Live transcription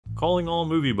calling all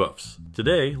movie buffs.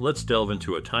 Today, let's delve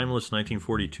into a timeless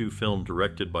 1942 film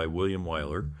directed by William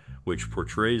Wyler, which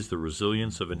portrays the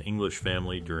resilience of an English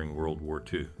family during World War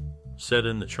II. Set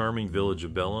in the charming village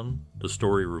of Beldon, the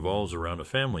story revolves around a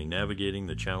family navigating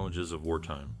the challenges of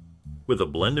wartime. With a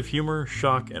blend of humor,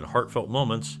 shock, and heartfelt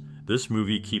moments, this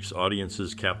movie keeps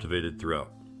audiences captivated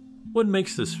throughout. What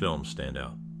makes this film stand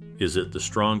out? Is it the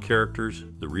strong characters,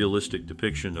 the realistic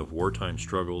depiction of wartime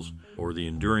struggles, or the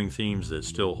enduring themes that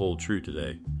still hold true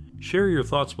today? Share your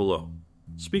thoughts below.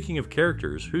 Speaking of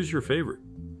characters, who's your favorite?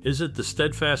 Is it the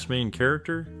steadfast main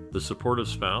character, the supportive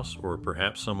spouse, or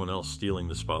perhaps someone else stealing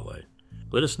the spotlight?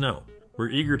 Let us know. We're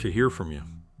eager to hear from you.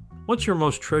 What's your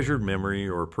most treasured memory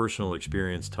or personal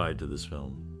experience tied to this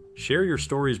film? Share your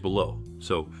stories below,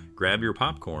 so grab your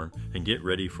popcorn and get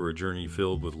ready for a journey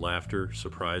filled with laughter,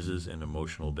 surprises, and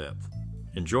emotional depth.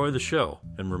 Enjoy the show,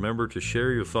 and remember to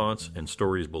share your thoughts and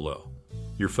stories below.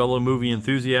 Your fellow movie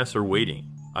enthusiasts are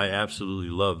waiting. I absolutely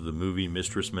love the movie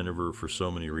Mistress Miniver for so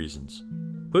many reasons.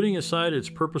 Putting aside its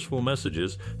purposeful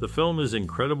messages, the film is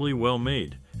incredibly well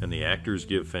made, and the actors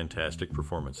give fantastic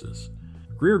performances.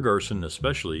 Greer Garson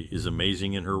especially is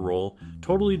amazing in her role,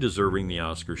 totally deserving the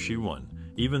Oscar she won,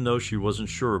 even though she wasn't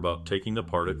sure about taking the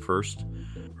part at first.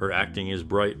 Her acting is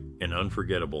bright and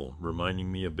unforgettable,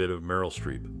 reminding me a bit of Meryl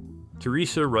Streep.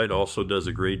 Teresa, Wright also does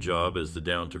a great job as the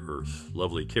down-to-earth,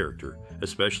 lovely character,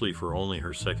 especially for only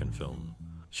her second film.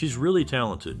 She's really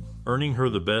talented, earning her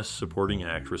the Best Supporting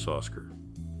Actress Oscar.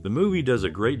 The movie does a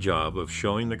great job of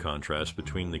showing the contrast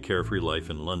between the carefree life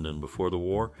in London before the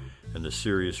war and the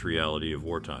serious reality of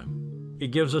wartime. It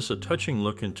gives us a touching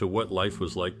look into what life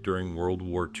was like during World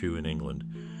War II in England.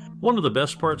 One of the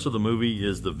best parts of the movie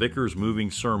is the Vicar's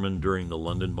moving sermon during the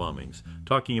London bombings,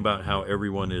 talking about how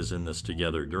everyone is in this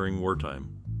together during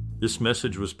wartime. This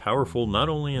message was powerful not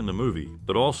only in the movie,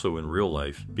 but also in real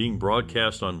life, being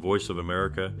broadcast on Voice of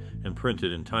America and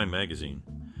printed in Time magazine.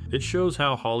 It shows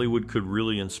how Hollywood could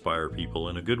really inspire people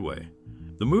in a good way.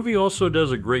 The movie also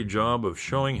does a great job of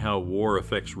showing how war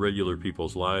affects regular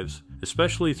people's lives,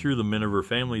 especially through the Miniver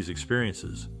family's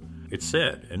experiences. It's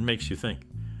sad and makes you think.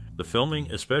 The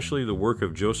filming, especially the work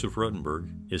of Joseph Ruttenberg,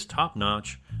 is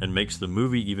top-notch and makes the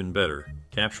movie even better,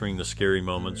 capturing the scary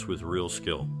moments with real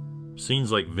skill.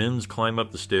 Scenes like Vin's climb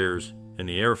up the stairs and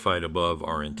the air fight above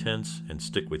are intense and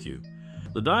stick with you.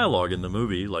 The dialogue in the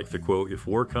movie, like the quote, "If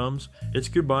war comes, it's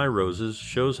goodbye roses,"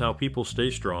 shows how people stay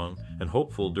strong and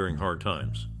hopeful during hard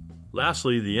times.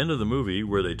 Lastly, the end of the movie,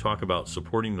 where they talk about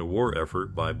supporting the war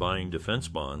effort by buying defense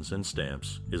bonds and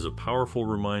stamps, is a powerful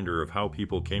reminder of how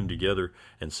people came together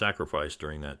and sacrificed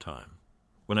during that time.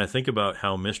 When I think about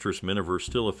how Mistress Miniver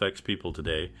still affects people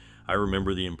today, I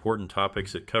remember the important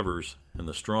topics it covers and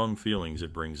the strong feelings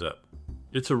it brings up.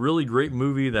 It's a really great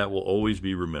movie that will always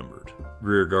be remembered.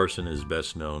 Greer Garson is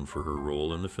best known for her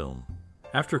role in the film.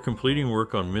 After completing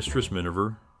work on Mistress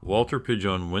Miniver, Walter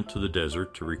Pidgeon went to the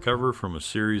desert to recover from a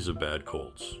series of bad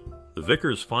colds. The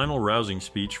Vicar's final rousing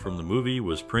speech from the movie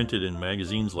was printed in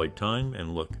magazines like Time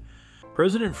and Look.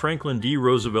 President Franklin D.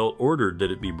 Roosevelt ordered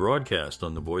that it be broadcast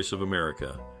on the Voice of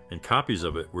America, and copies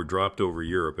of it were dropped over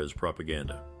Europe as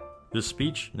propaganda. This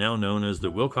speech, now known as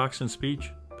the Wilcoxon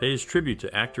speech, pays tribute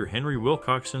to actor Henry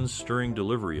Wilcoxon's stirring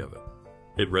delivery of it.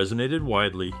 It resonated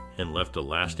widely and left a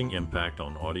lasting impact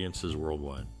on audiences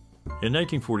worldwide. In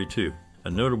 1942, a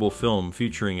notable film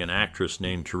featuring an actress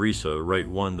named Teresa, Wright,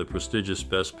 won the prestigious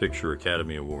Best Picture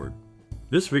Academy Award.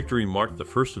 This victory marked the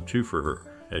first of two for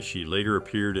her, as she later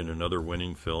appeared in another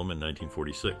winning film in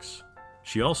 1946.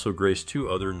 She also graced two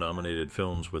other nominated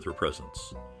films with her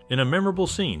presence. In a memorable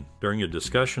scene, during a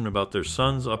discussion about their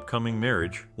son's upcoming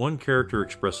marriage, one character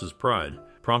expresses pride,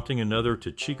 prompting another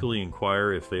to cheekily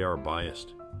inquire if they are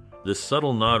biased. This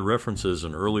subtle nod references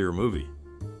an earlier movie.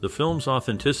 The film's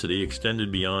authenticity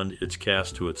extended beyond its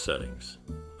cast to its settings.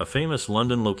 A famous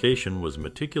London location was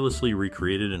meticulously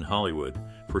recreated in Hollywood,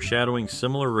 foreshadowing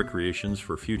similar recreations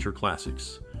for future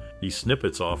classics. These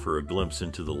snippets offer a glimpse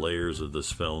into the layers of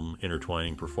this film,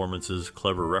 intertwining performances,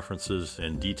 clever references,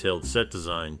 and detailed set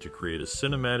design to create a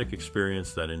cinematic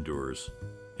experience that endures.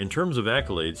 In terms of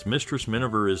accolades, Mistress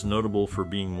Miniver is notable for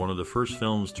being one of the first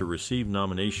films to receive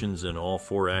nominations in all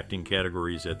 4 acting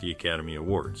categories at the Academy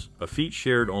Awards, a feat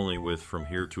shared only with From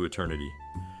Here to Eternity.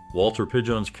 Walter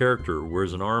Pidgeon's character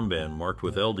wears an armband marked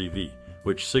with LDV,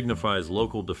 which signifies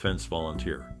Local Defense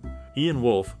Volunteer. Ian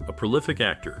Wolfe, a prolific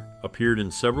actor, appeared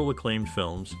in several acclaimed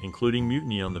films, including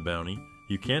Mutiny on the Bounty,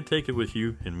 You Can't Take It With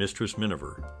You, and Mistress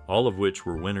Miniver, all of which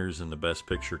were winners in the Best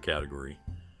Picture category.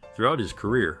 Throughout his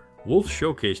career, Wolfe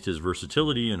showcased his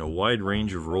versatility in a wide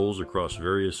range of roles across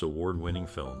various award-winning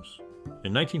films.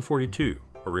 In 1942,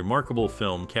 A remarkable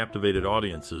film captivated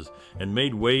audiences and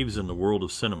made waves in the world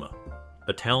of cinema.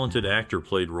 A talented actor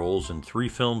played roles in 3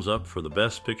 films up for the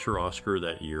Best Picture Oscar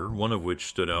that year, one of which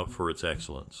stood out for its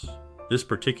excellence. This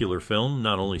particular film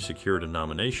not only secured a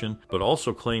nomination, but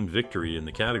also claimed victory in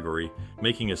the category,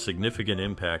 making a significant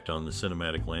impact on the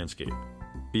cinematic landscape.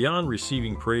 Beyond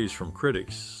receiving praise from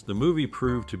critics, the movie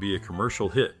proved to be a commercial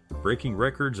hit, breaking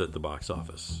records at the box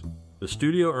office. The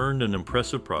studio earned an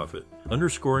impressive profit,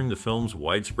 underscoring the film's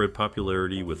widespread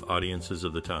popularity with audiences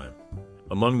of the time.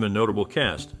 Among the notable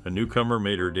cast, a newcomer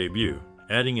made her debut,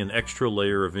 adding an extra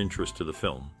layer of interest to the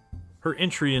film. Her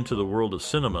entry into the world of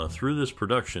cinema through this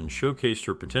production showcased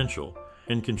her potential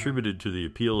and contributed to the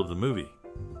appeal of the movie.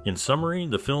 In summary,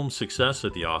 the film's success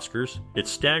at the Oscars, its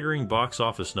staggering box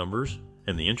office numbers,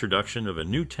 and the introduction of a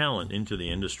new talent into the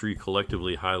industry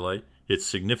collectively highlight its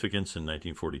significance in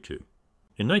 1942.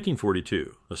 In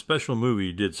 1942, a special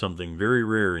movie did something very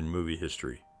rare in movie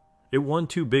history. It won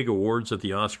 2 big awards at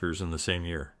the Oscars in the same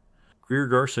year. Greer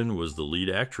Garson was the lead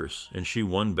actress, and she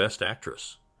won Best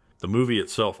Actress. The movie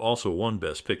itself also won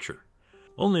Best Picture.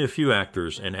 Only a few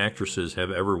actors and actresses have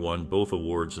ever won both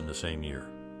awards in the same year.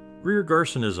 Greer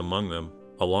Garson is among them,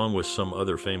 along with some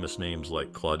other famous names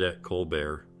like Claudette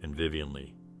Colbert and Vivien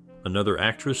Leigh. Another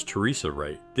actress, Teresa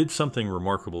Wright, did something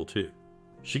remarkable too.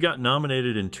 She got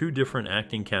nominated in 2 different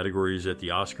acting categories at the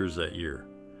Oscars that year.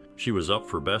 She was up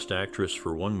for Best Actress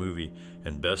for one movie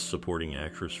and Best Supporting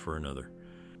Actress for another.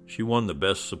 She won the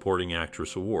Best Supporting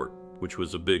Actress award, which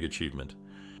was a big achievement.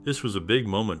 This was a big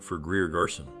moment for Greer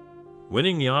Garson.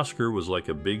 Winning the Oscar was like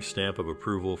a big stamp of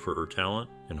approval for her talent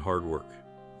and hard work.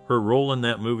 Her role in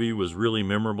that movie was really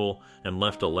memorable and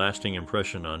left a lasting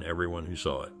impression on everyone who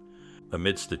saw it.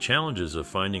 Amidst the challenges of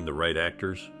finding the right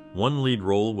actors, one lead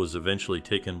role was eventually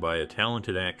taken by a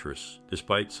talented actress,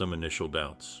 despite some initial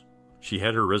doubts. She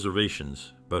had her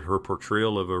reservations, but her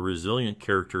portrayal of a resilient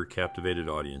character captivated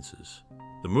audiences.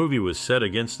 The movie was set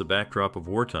against the backdrop of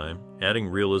wartime, adding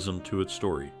realism to its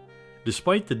story.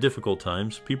 Despite the difficult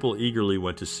times, people eagerly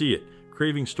went to see it,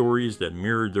 craving stories that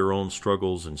mirrored their own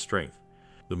struggles and strength.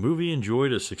 The movie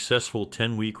enjoyed a successful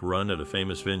 10-week run at a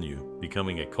famous venue,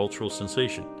 becoming a cultural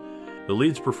sensation. The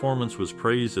lead's performance was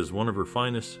praised as one of her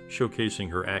finest, showcasing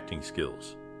her acting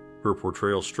skills. Her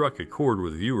portrayal struck a chord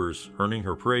with viewers, earning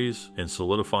her praise and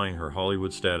solidifying her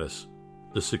Hollywood status.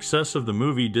 The success of the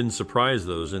movie didn't surprise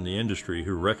those in the industry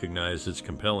who recognized its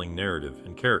compelling narrative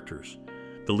and characters.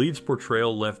 The lead's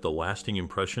portrayal left a lasting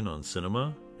impression on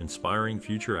cinema, inspiring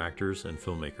future actors and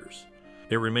filmmakers.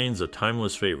 It remains a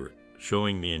timeless favorite,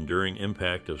 showing the enduring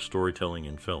impact of storytelling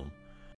in film.